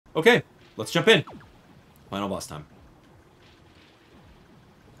Okay, let's jump in. Final boss time.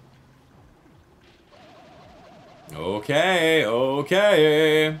 Okay,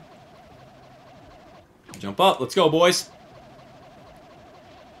 okay. Jump up. Let's go, boys.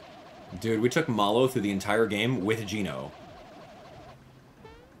 Dude, we took Malo through the entire game with Gino.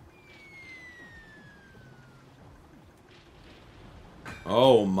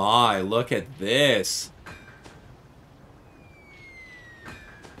 Oh my, look at this.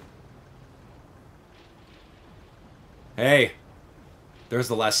 Hey, there's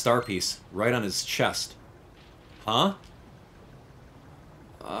the last star piece, right on his chest. Huh?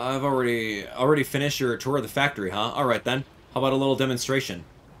 I've already finished your tour of the factory, huh? Alright then. How about a little demonstration?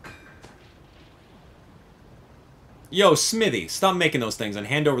 Yo, Smithy, stop making those things and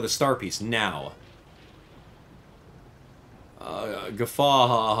hand over the star piece now. Guffaw,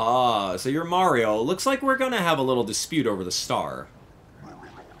 ha ha. So you're Mario. Looks like we're gonna have a little dispute over the star.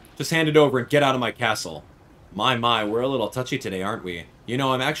 Just hand it over and get out of my castle. My, we're a little touchy today, aren't we? You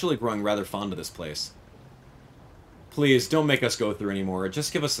know, I'm actually growing rather fond of this place. Please, don't make us go through anymore.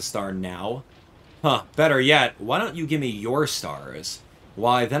 Just give us the star now. Huh, better yet, why don't you give me your stars?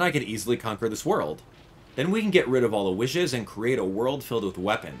 Why, then I could easily conquer this world. Then we can get rid of all the wishes and create a world filled with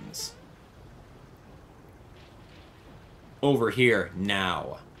weapons. Over here,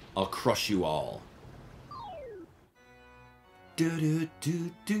 now. I'll crush you all.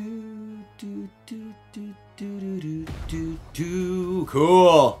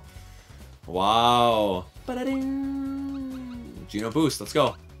 Cool. Wow. Geno boost, let's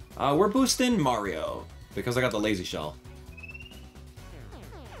go. We're boosting Mario because I got the lazy shell.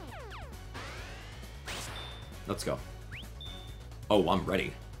 Let's go. Oh, I'm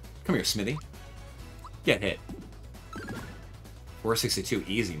ready. Come here, Smithy. Get hit. 462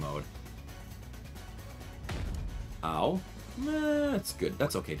 easy mode. Ow. That's good.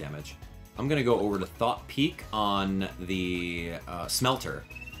 That's okay damage. I'm gonna go over to Thought Peak on the Smelter.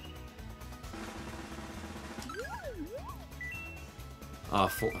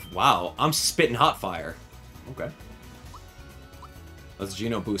 Wow, I'm spitting hot fire. Okay. Let's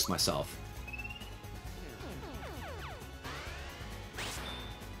Geno boost myself.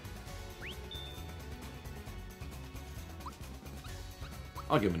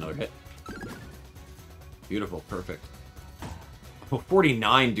 I'll give him another hit. Beautiful, perfect. Oh,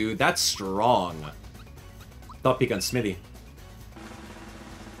 49, dude. That's strong. Thought Peak on Smithy.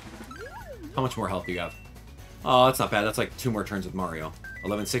 How much more health do you have? Oh, that's not bad. That's like 2 more turns with Mario.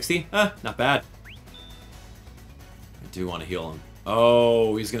 1160? Not bad. I do want to heal him.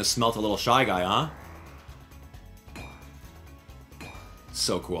 Oh, he's going to smelt a little Shy Guy, huh?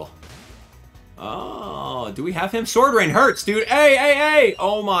 So cool. Oh, do we have him? Sword Rain hurts, dude. Hey, hey, hey!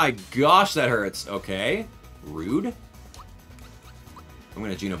 Oh my gosh, that hurts. Okay. Rude. I'm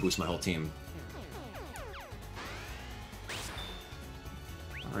gonna Geno boost my whole team.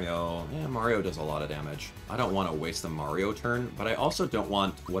 Mario. Yeah, Mario does a lot of damage. I don't want to waste the Mario turn, but I also don't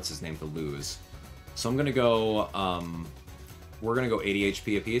want what's-his-name to lose. So I'm gonna go, we're gonna go 80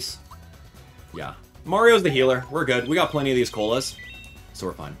 HP apiece. Yeah. Mario's the healer. We're good. We got plenty of these colas, so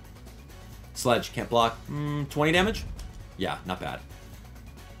we're fine. Sledge, can't block. 20 damage? Yeah, not bad.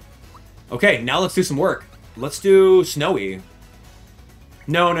 Okay, now let's do some work. Let's do Snowy.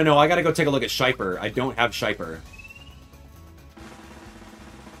 No, I gotta go take a look at Shiper. I don't have Shiper.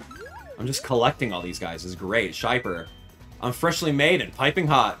 I'm just collecting all these guys. This is great. Shiper. I'm freshly made and piping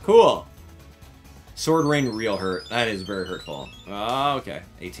hot. Cool. Sword Rain real hurt. That is very hurtful. Okay,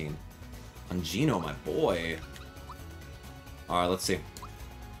 18. On Geno, my boy. Alright, let's see.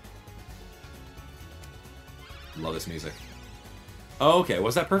 Love this music. Oh, okay,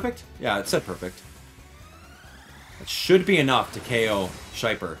 was that perfect? Yeah, it said perfect. It should be enough to KO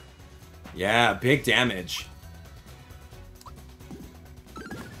Shiper. Yeah, big damage.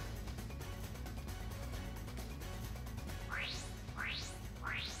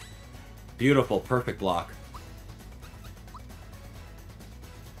 Beautiful, perfect block.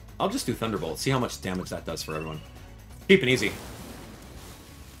 I'll just do Thunderbolt, see how much damage that does for everyone. Cheap and easy.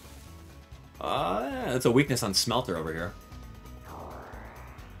 Yeah, that's a weakness on Smelter over here.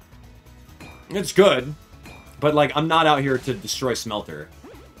 It's good, but like, I'm not out here to destroy Smelter.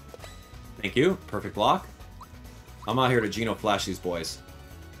 Thank you, perfect block. I'm out here to Geno flash these boys.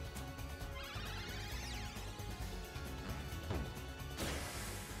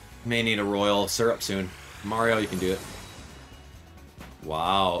 May need a royal syrup soon. Mario, you can do it.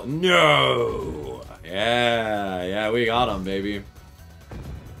 Wow. No! Yeah, we got him, baby.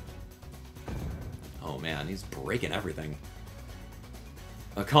 Oh, man, he's breaking everything.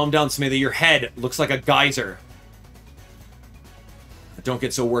 Calm down, Smithy. Your head looks like a geyser. Don't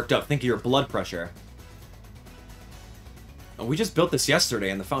get so worked up. Think of your blood pressure. Oh, we just built this yesterday,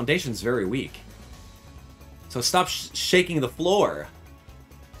 and the foundation's very weak. So stop shaking the floor.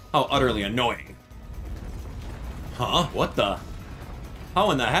 How utterly annoying. Huh? What the?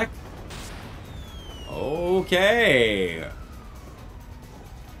 How in the heck? Okay.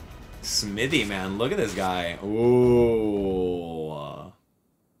 Smithy, man. Look at this guy. Ooh.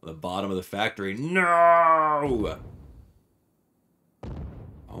 The bottom of the factory. No!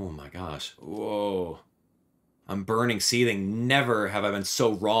 Oh my gosh. Whoa. I'm burning, seething. Never have I been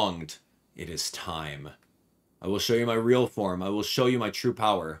so wronged. It is time. I will show you my real form. I will show you my true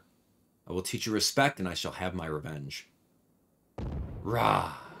power. I will teach you respect, and I shall have my revenge.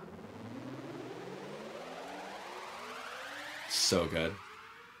 Rah. So good.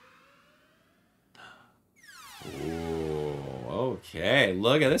 Ooh, okay.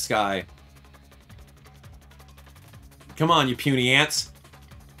 Look at this guy. Come on, you puny ants.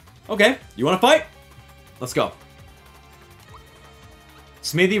 Okay, you want to fight? Let's go.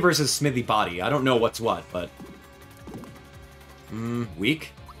 Smithy versus Smithy body. I don't know what's what, but...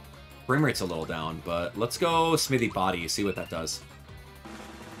 weak? Frame rate's a little down, but let's go Smithy body, see what that does.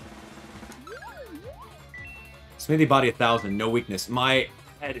 Smithy body 1,000, no weakness. My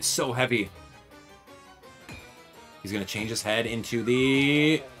head is so heavy. He's gonna change his head into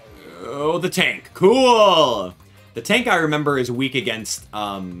the... oh, the tank. Cool! The tank, I remember, is weak against,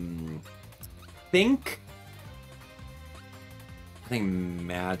 I think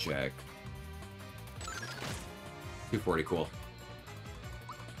magic. 240, cool.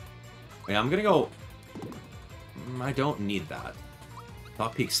 Yeah, I'm gonna go... I don't need that.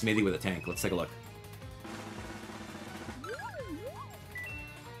 Top peak Smithy with a tank. Let's take a look.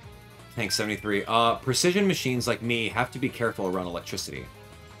 Tank 73. Precision machines like me have to be careful around electricity.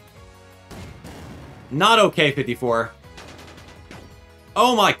 Not okay, 54.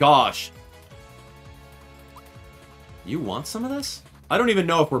 Oh my gosh. You want some of this? I don't even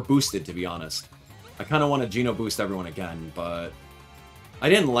know if we're boosted, to be honest. I kind of want to Geno boost everyone again, but... I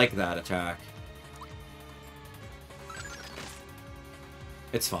didn't like that attack.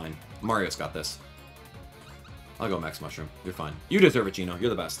 It's fine. Mario's got this. I'll go Max Mushroom. You're fine. You deserve it, Geno. You're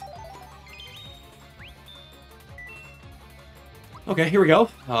the best. Okay, here we go.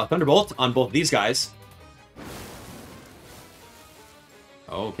 Thunderbolt on both these guys.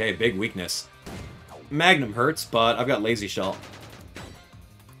 Okay, big weakness. Magnum hurts, but I've got Lazy Shell.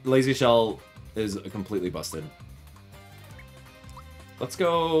 Lazy Shell is completely busted. Let's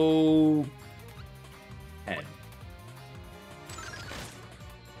go... head.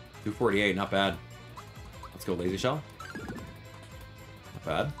 248, not bad. Let's go Lazy Shell. Not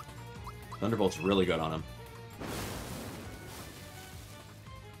bad. Thunderbolt's really good on him.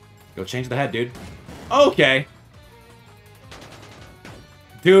 Go change the head, dude. Okay.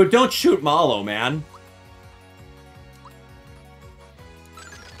 Dude, don't shoot Malo, man.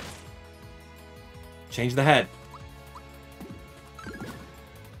 Change the head.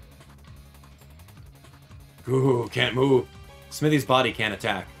 Ooh, can't move. Smithy's body can't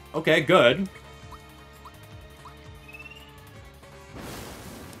attack. Okay, good.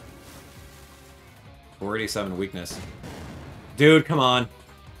 .487 weakness. Dude, come on.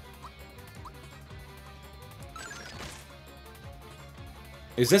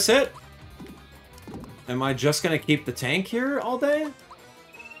 Is this it? Am I just gonna keep the tank here all day?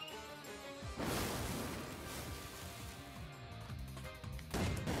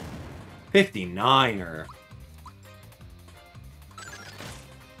 $59er.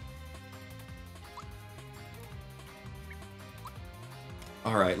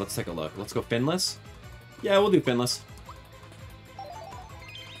 Alright, let's take a look. Let's go Finless. Yeah, we'll do Finless.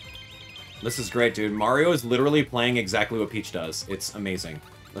 This is great, dude. Mario is literally playing exactly what Peach does. It's amazing.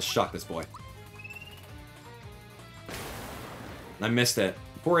 Let's shock this boy. I missed it.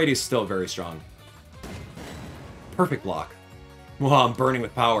 480 is still very strong. Perfect block. Wow, I'm burning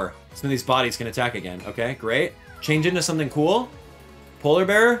with power. Smithy's bodies can attack again. Okay, great. Change into something cool. Polar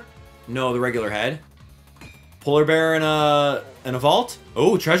bear? No, the regular head. Polar bear in a vault?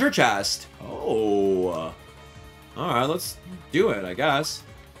 Oh, treasure chest. Oh. Alright, let's do it, I guess.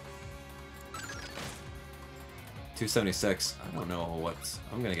 276. I don't know what's...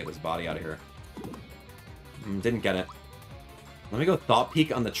 I'm gonna get this body out of here. Didn't get it. Let me go Thought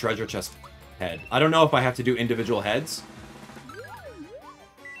Peak on the treasure chest head. I don't know if I have to do individual heads.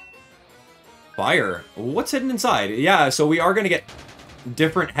 Fire. What's hidden inside? Yeah, so we are gonna get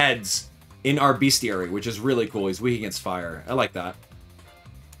different heads in our bestiary, which is really cool. He's weak against fire. I like that.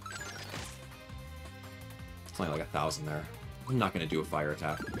 It's only like 1,000 there. I'm not gonna do a fire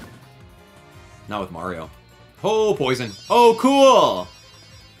attack. Not with Mario. Oh, poison. Oh, cool!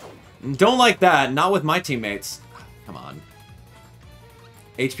 Don't like that. Not with my teammates. Come on.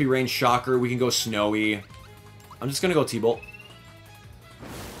 HP range shocker. We can go snowy. I'm just gonna go T-Bolt.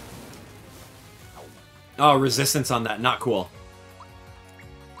 Oh, resistance on that. Not cool.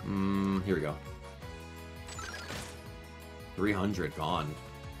 Here we go. 300 gone.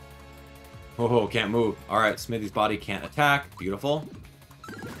 Oh, can't move. Alright, Smithy's body can't attack. Beautiful.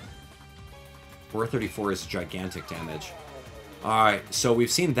 434 is gigantic damage. Alright, so we've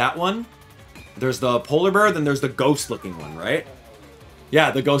seen that one. There's the polar bear, then there's the ghost-looking one, right?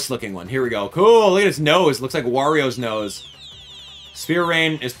 Yeah, the ghost-looking one. Here we go. Cool, look at his nose. Looks like Wario's nose. Sphere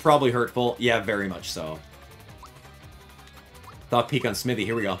Rain is probably hurtful. Yeah, very much so. Thought peek on Smithy.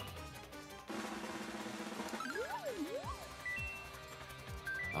 Here we go.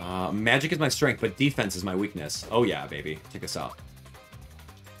 Magic is my strength, but defense is my weakness. Oh yeah, baby. Check us out.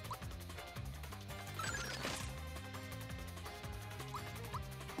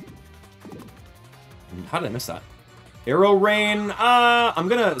 How did I miss that? Arrow Rain. I'm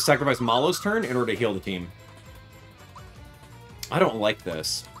gonna sacrifice Malo's turn in order to heal the team. I don't like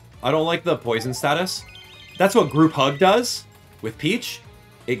this. I don't like the poison status. That's what Group Hug does with Peach.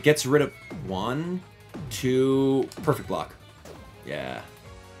 It gets rid of 1, 2... Perfect block. Yeah.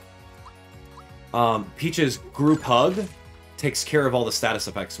 Peach's Group Hug takes care of all the status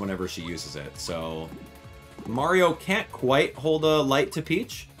effects whenever she uses it, so... Mario can't quite hold a light to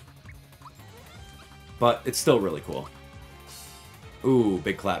Peach. But it's still really cool. Ooh,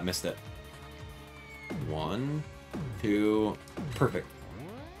 big clap, missed it. 1, 2... Perfect.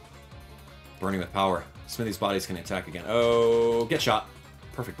 Burning with power. Smithy's bodies can attack again. Oh, get shot.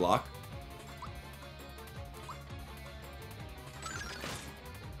 Perfect block.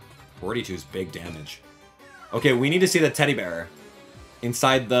 .42's big damage. Okay, we need to see the teddy bear.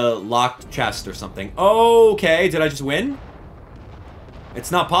 Inside the locked chest or something. Okay, did I just win? It's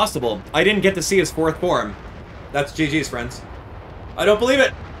not possible. I didn't get to see his 4th form. That's GG's, friends. I don't believe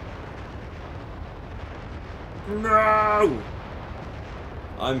it! No!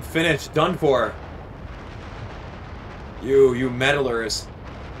 I'm finished. Done for. You meddlers.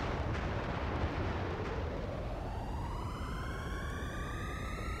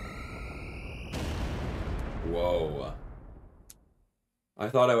 Whoa. I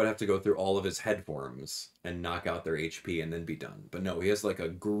thought I would have to go through all of his head forms and knock out their HP and then be done. But no, he has like a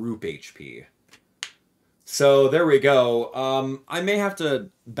group HP. So there we go. I may have to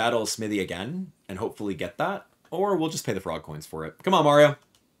battle Smithy again and hopefully get that. Or we'll just pay the frog coins for it. Come on, Mario.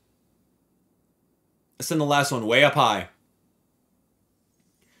 Let's send the last one way up high.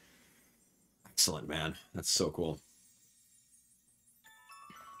 Excellent, man. That's so cool.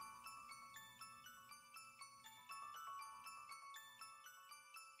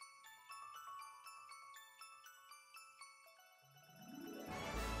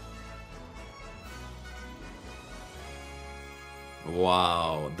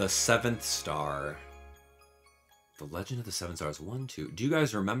 Wow, the 7th star. The Legend of the 7 Stars. 1, 2. Do you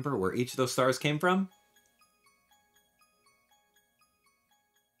guys remember where each of those stars came from?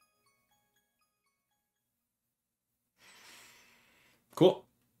 Cool.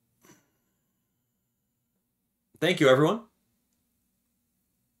 Thank you, everyone.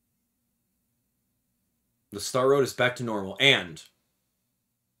 The Star Road is back to normal, and...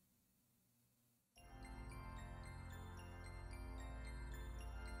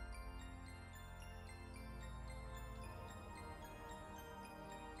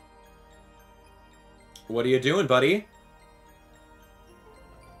 What are you doing, buddy?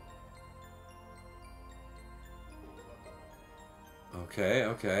 Okay,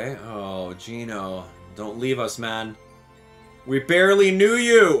 okay. Oh, Gino. Don't leave us, man. We barely knew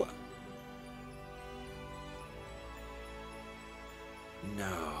you!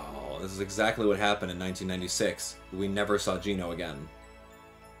 No. This is exactly what happened in 1996. We never saw Gino again.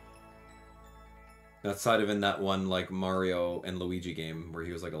 Outside of in that one, like, Mario and Luigi game, where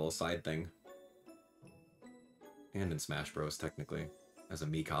he was like a little side thing. And in Smash Bros, technically. As a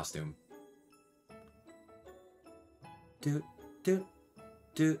Mii costume. Do, do,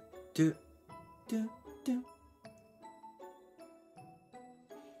 do, do, do, do.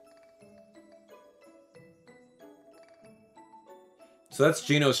 So that's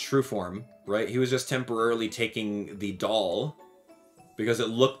Gino's true form, right? He was just temporarily taking the doll because it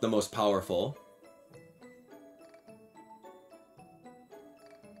looked the most powerful.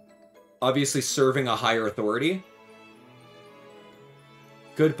 Obviously serving a higher authority.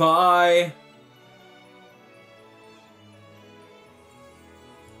 Goodbye!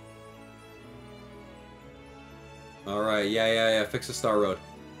 Alright, yeah, fix the Star Road.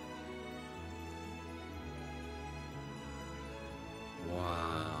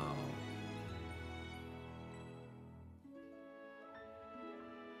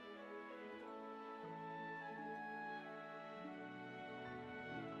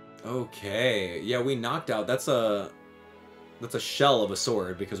 Okay. Yeah, we knocked out. That's a shell of a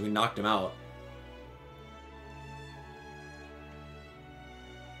sword because we knocked him out.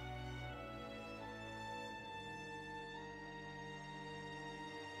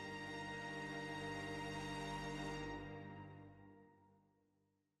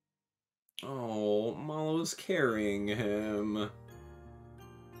 Oh, Malo's carrying him.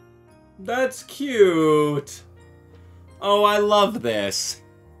 That's cute. Oh, I love this.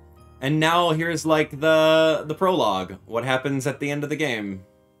 And now here's like the prologue. What happens at the end of the game?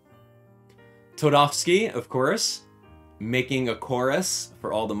 Todovsky, of course, making a chorus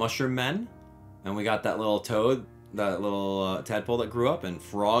for all the mushroom men. And we got that little toad, that little tadpole that grew up, and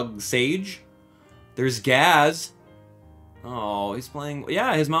Frog Sage. There's Gaz. Oh, he's playing.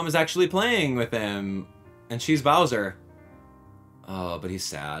 Yeah, his mom is actually playing with him. And she's Bowser. Oh, but he's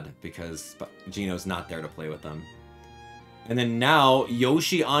sad because Gino's not there to play with them. And then now,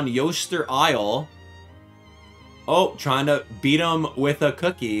 Yoshi on Yoster Isle. Oh, trying to beat him with a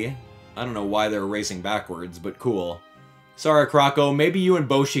cookie. I don't know why they're racing backwards, but cool. Sorry, Croco. Maybe you and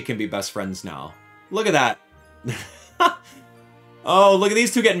Boshi can be best friends now. Look at that. Oh, look at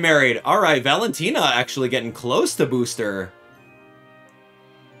these two getting married. All right, Valentina actually getting close to Booster.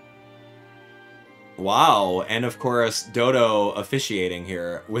 Wow, and of course, Dodo officiating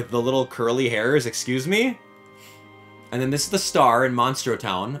here with the little curly hairs, excuse me? And then this is the star in Monstro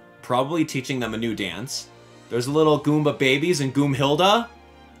Town, probably teaching them a new dance. There's little Goomba babies and Goomhilda.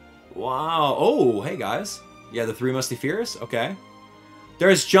 Wow, oh, hey guys. Yeah, the Three Musketeers, okay.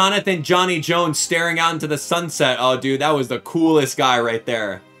 There's Jonathan Johnny Jones staring out into the sunset. Oh, dude, that was the coolest guy right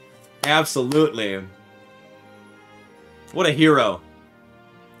there. Absolutely. What a hero.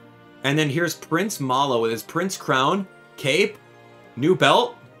 And then here's Prince Malo with his Prince Crown, cape, new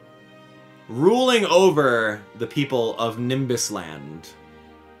belt, ruling over the people of Nimbus Land.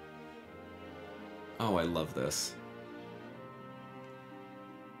 Oh, I love this.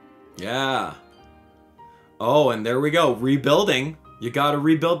 Yeah. Oh, and there we go. Rebuilding. You gotta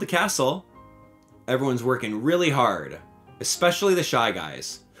rebuild the castle. Everyone's working really hard. Especially the Shy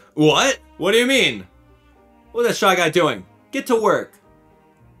Guys. What? What do you mean? What's that Shy Guy doing? Get to work.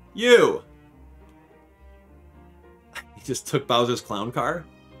 You! He just took Bowser's clown car?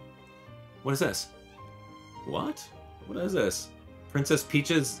 What is this? What? What is this? Princess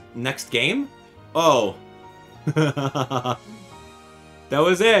Peach's next game? Oh. That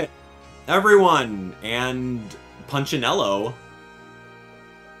was it. Everyone. And Punchinello.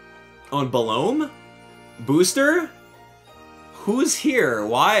 Oh, and Balloon? Booster? Who's here?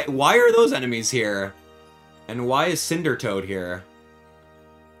 Why are those enemies here? And why is Cinder Toad here?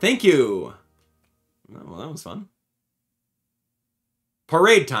 Thank you! Oh, well, that was fun.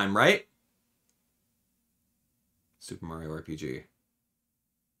 Parade time, right? Super Mario RPG.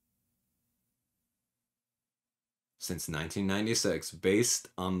 Since 1996, based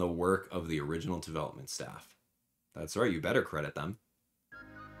on the work of the original development staff. That's right, you better credit them.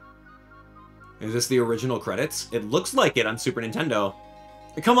 Is this the original credits? It looks like it on Super Nintendo.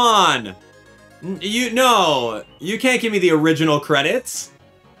 Come on! No! You can't give me the original credits!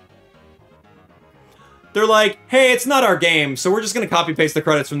 They're like, hey, it's not our game, so we're just gonna copy-paste the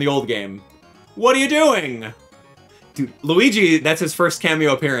credits from the old game. What are you doing? Dude, Luigi, that's his first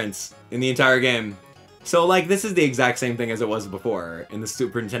cameo appearance in the entire game. So, like, this is the exact same thing as it was before in the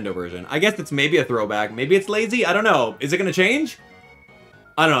Super Nintendo version. I guess it's maybe a throwback. Maybe it's lazy. I don't know. Is it gonna change?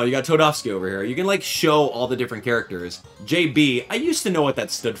 I don't know. You got Todovsky over here. You can, like, show all the different characters. JB, I used to know what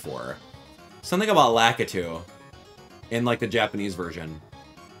that stood for. Something about Lakitu in, like, the Japanese version.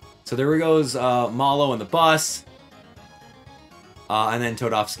 So there goes Malo in the bus. And then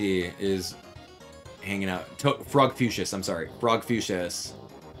Todovsky is hanging out. Frog Fuchsius, I'm sorry. Frog Fuchsius.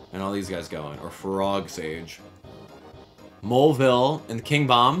 And all these guys going. Or Frog Sage. Moleville and King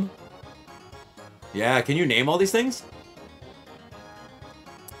Bomb. Yeah, can you name all these things?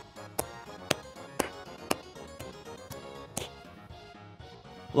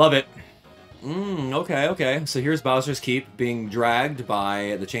 Love it. Okay, okay. So here's Bowser's Keep being dragged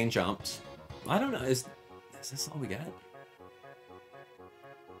by the Chain Chomps. I don't know. Is this all we get?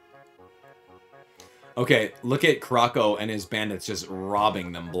 Okay, look at Croco and his bandits just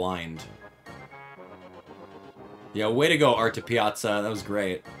robbing them blind. Yeah, way to go, Arte Piazza. That was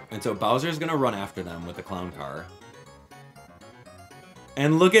great. And so Bowser's gonna run after them with the clown car.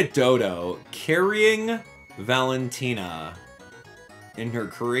 And look at Dodo carrying Valentina in her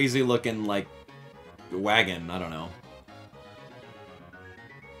crazy looking, like, wagon. I don't know.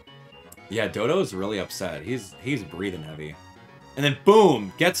 Yeah, Dodo's really upset. He's breathing heavy. And then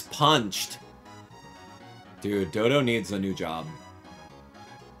boom, gets punched. Dude, Dodo needs a new job.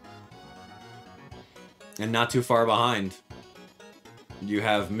 And not too far behind, you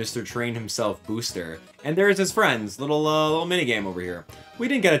have Mr. Train himself, Booster. And there's his friends, little minigame over here. We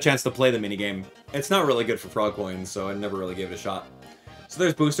didn't get a chance to play the minigame. It's not really good for frog coins, so I never really gave it a shot. So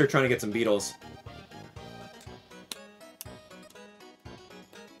there's Booster trying to get some beetles.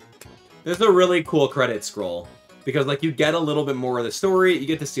 This is a really cool credit scroll. Because, like, you get a little bit more of the story. You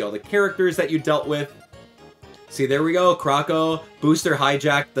get to see all the characters that you dealt with. See, there we go. Croco. Booster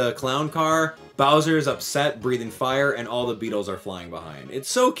hijacked the clown car. Bowser's upset, breathing fire, and all the beetles are flying behind. It's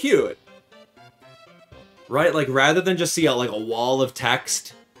so cute. Right? Like, rather than just see, like, a wall of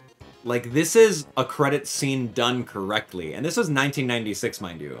text, like, this is a credit scene done correctly. And this was 1996,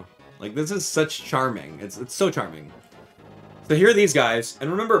 mind you. Like, this is such charming. It's so charming. So here are these guys. And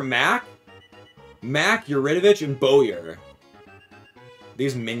remember Mac, Yuridovich, and Bowyer.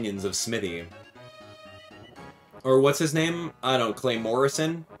 These minions of Smithy. Or what's his name? I don't know, Clay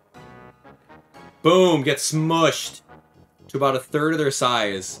Morrison? Boom! Get smushed to about 1/3 of their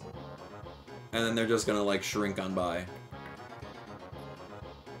size. And then they're just gonna, like, shrink on by.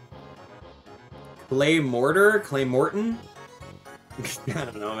 Clay Morton? I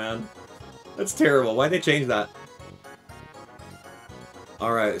don't know, man. That's terrible. Why'd they change that?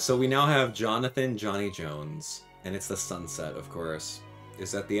 Alright, so we now have Jonathan Johnny Jones. And it's the sunset, of course.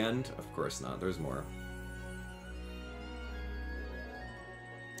 Is that the end? Of course not. There's more.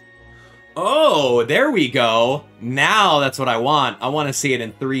 Oh, there we go. Now that's what I want. I want to see it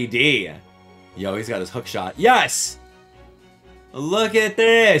in 3D. Yo, he's got his hook shot. Yes! Look at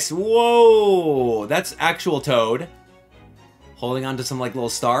this. Whoa! That's actual Toad. Holding on to some, like, little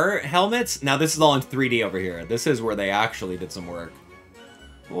star helmets. Now, this is all in 3D over here. This is where they actually did some work.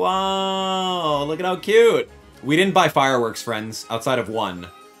 Wow! Look at how cute! We didn't buy fireworks, friends, outside of one.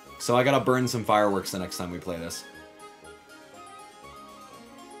 So I gotta burn some fireworks the next time we play this.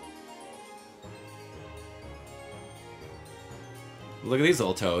 Look at these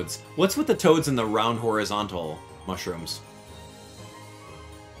little toads. What's with the toads and the round horizontal mushrooms?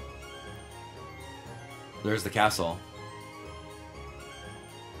 There's the castle.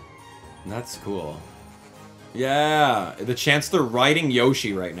 That's cool. Yeah, the chance they're riding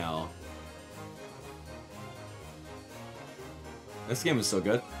Yoshi right now. This game is so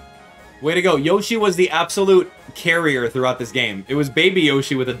good. Way to go. Yoshi was the absolute carrier throughout this game. It was Baby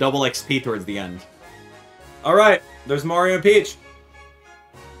Yoshi with a double XP towards the end. Alright, there's Mario and Peach.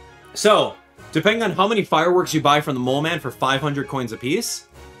 So, depending on how many fireworks you buy from the Mole Man for 500 coins apiece,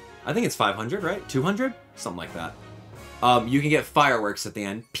 I think it's 500, right? 200? Something like that. You can get fireworks at the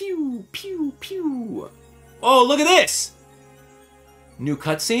end. Pew, pew, pew. Oh, look at this! New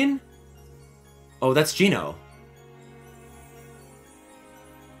cutscene? Oh, that's Gino.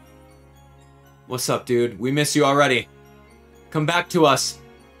 What's up, dude? We miss you already. Come back to us.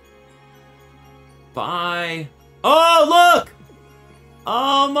 Bye. Oh, look!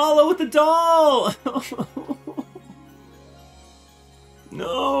 Oh, Malo with the doll!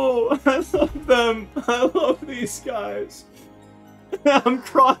 No, I love them. I love these guys. I'm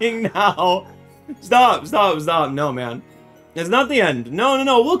crying now. Stop, stop, stop. No, man. It's not the end. No, no,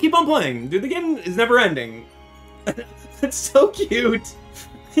 no. We'll keep on playing. Dude, the game is never ending. It's so cute.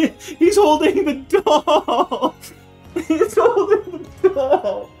 He's holding the doll. He's holding the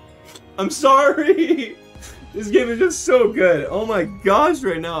doll. I'm sorry. This game is just so good. Oh my gosh,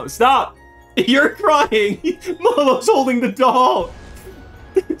 right now. Stop. You're crying. Molo's holding the doll.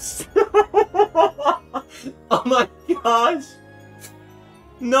 Oh my gosh.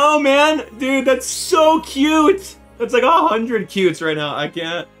 No, man. Dude, that's so cute. That's like 100 cutes right now. I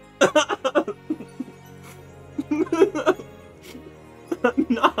can't. I'm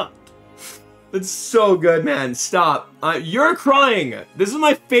not. That's so good, man. Stop. You're crying. This is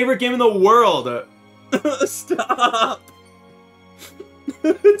my favorite game in the world. Stop.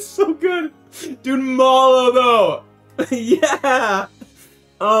 It's so good. Dude, Malo, though. Yeah.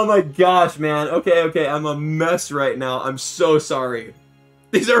 Oh my gosh, man. Okay, okay. I'm a mess right now. I'm so sorry.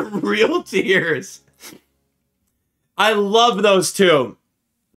 These are real tears. I love those two.